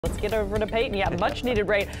Let's get over to Peyton. Yeah, much needed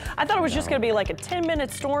rain. I thought it was just going to be like a 10-minute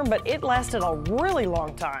storm, but it lasted a really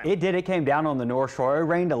long time. It did. It came down on the North Shore. It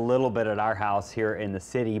rained a little bit at our house here in the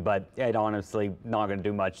city, but it honestly not going to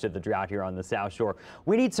do much to the drought here on the South Shore.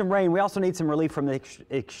 We need some rain. We also need some relief from the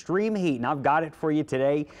extreme heat, and I've got it for you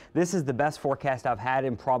today. This is the best forecast I've had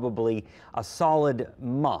in probably a solid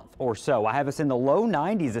month or so. I have us in the low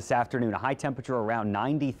 90s this afternoon, a high temperature around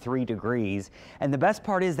 93 degrees. And the best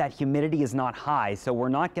part is that humidity is not high, so we're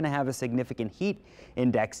not going to have a significant heat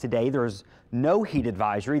index today. There's no heat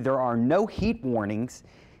advisory. There are no heat warnings.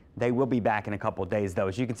 They will be back in a couple of days, though.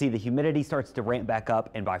 As you can see, the humidity starts to ramp back up,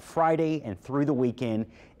 and by Friday and through the weekend,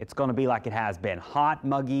 it's going to be like it has been. Hot,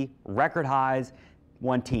 muggy, record highs,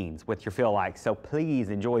 teens with your feel like. So please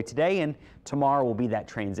enjoy today, and tomorrow will be that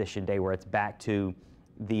transition day where it's back to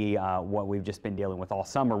the what we've just been dealing with all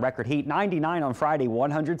summer. Record heat, 99 on Friday,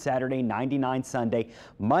 100 Saturday, 99 Sunday,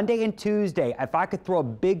 Monday and Tuesday. If I could throw a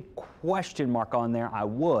big question mark on there, I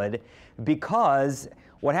would, because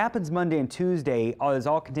what happens Monday and Tuesday is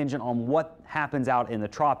all contingent on what happens out in the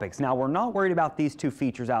tropics. Now, we're not worried about these two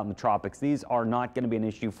features out in the tropics. These are not going to be an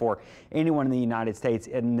issue for anyone in the United States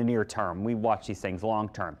in the near term. We watch these things long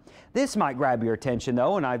term. This might grab your attention,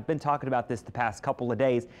 though, and I've been talking about this the past couple of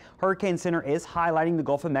days. Hurricane Center is highlighting the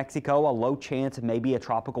Gulf of Mexico, a low chance of maybe a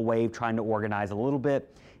tropical wave trying to organize a little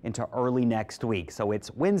bit into early next week. So it's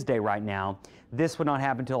Wednesday right now. This would not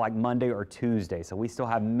happen until like Monday or Tuesday. So we still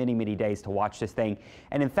have many, many days to watch this thing.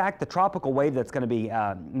 And in fact, the tropical wave that's going to be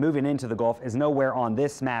moving into the Gulf is nowhere on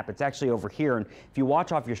this map. It's actually over here. And if you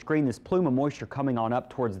watch off your screen, this plume of moisture coming on up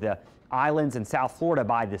towards the islands in South Florida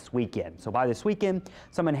by this weekend. So by this weekend,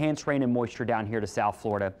 some enhanced rain and moisture down here to South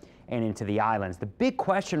Florida and into the islands. The big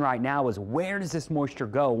question right now is, where does this moisture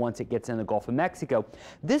go once it gets in the Gulf of Mexico?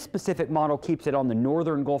 This specific model keeps it on the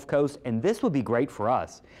northern Gulf Coast, and this would be great for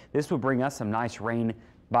us. This would bring us some nice rain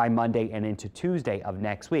by Monday and into Tuesday of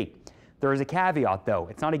next week. There is a caveat, though.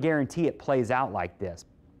 It's not a guarantee it plays out like this.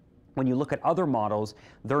 When you look at other models,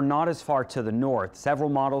 they're not as far to the north. Several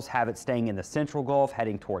models have it staying in the central Gulf,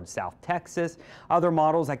 heading towards South Texas. Other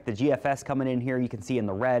models, like the GFS coming in here, you can see in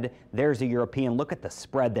the red, there's the European. Look at the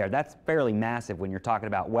spread there. That's fairly massive when you're talking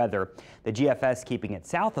about weather. The GFS keeping it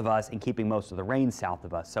south of us and keeping most of the rain south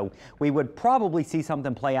of us. So we would probably see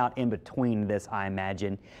something play out in between this, I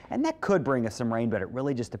imagine. And that could bring us some rain, but it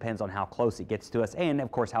really just depends on how close it gets to us and,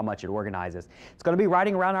 of course, how much it organizes. It's going to be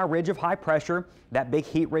riding around our ridge of high pressure. That big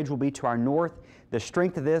heat ridge will be to our north. The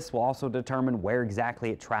strength of this will also determine where exactly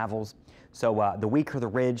it travels. So the weaker the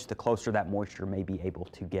ridge, the closer that moisture may be able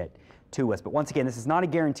to get to us. But once again, this is not a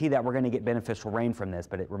guarantee that we're going to get beneficial rain from this,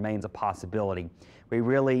 but it remains a possibility. We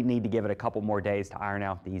really need to give it a couple more days to iron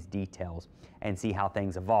out these details and see how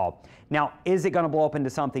things evolve. Now, is it going to blow up into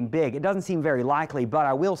something big? It doesn't seem very likely, but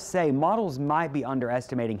I will say models might be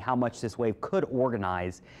underestimating how much this wave could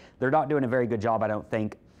organize. They're not doing a very good job, I don't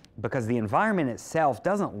think, because the environment itself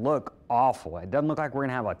doesn't look awful. It doesn't look like we're going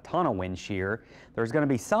to have a ton of wind shear. There's going to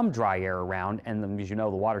be some dry air around, and as you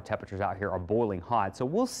know, the water temperatures out here are boiling hot. So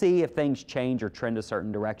we'll see if things change or trend a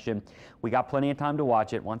certain direction. We got plenty of time to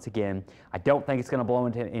watch it. Once again, I don't think it's going to blow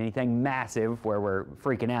into anything massive where we're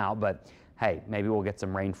freaking out, but hey, maybe we'll get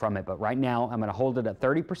some rain from it. But right now, I'm going to hold it at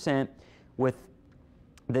 30% with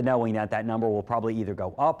the knowing that that number will probably either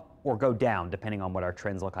go up or go down, depending on what our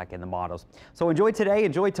trends look like in the models. So enjoy today,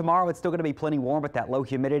 enjoy tomorrow. It's still going to be plenty warm, but that low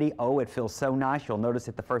humidity, oh, it feels so nice. You'll notice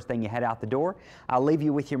it the first thing you head out the door. I'll leave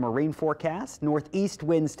you with your marine forecast. Northeast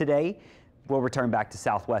winds today will return back to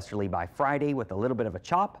southwesterly by Friday with a little bit of a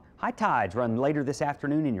chop. High tides run later this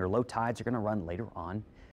afternoon, and your low tides are going to run later on